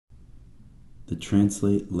The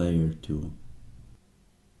Translate Layer tool.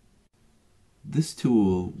 This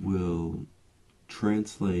tool will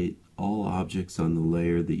translate all objects on the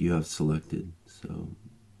layer that you have selected. So,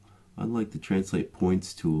 unlike the Translate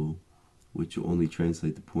Points tool, which will only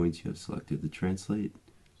translate the points you have selected, the Translate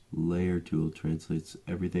Layer tool translates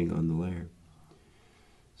everything on the layer.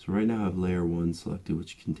 So right now I have layer 1 selected,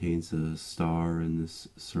 which contains a star and this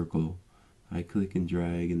circle. I click and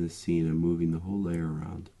drag in this scene, I'm moving the whole layer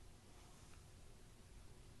around.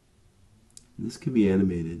 And this can be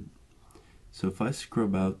animated. So if I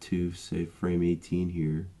scrub out to, say, frame 18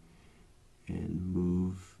 here, and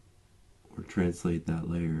move or translate that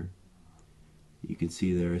layer, you can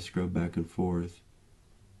see there I scrub back and forth,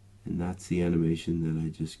 and that's the animation that I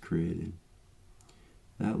just created.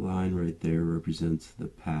 That line right there represents the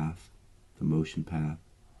path, the motion path.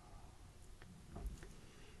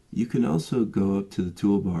 You can also go up to the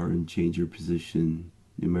toolbar and change your position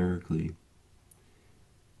numerically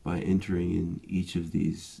by entering in each of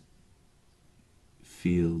these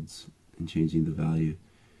fields and changing the value.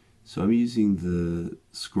 So I'm using the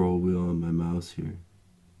scroll wheel on my mouse here,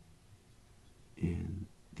 and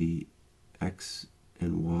the X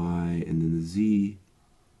and Y and then the Z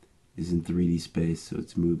is in 3D space, so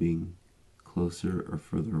it's moving closer or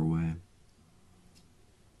further away.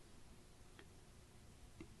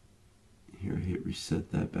 Here I hit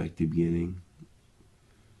reset that back to beginning.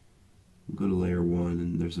 We'll go to layer 1,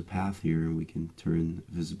 and there's a path here, and we can turn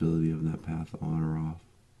visibility of that path on or off.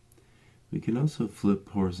 We can also flip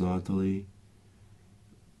horizontally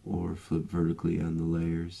or flip vertically on the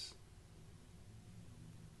layers.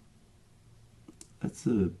 That's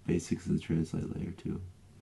the basics of the Translate Layer tool.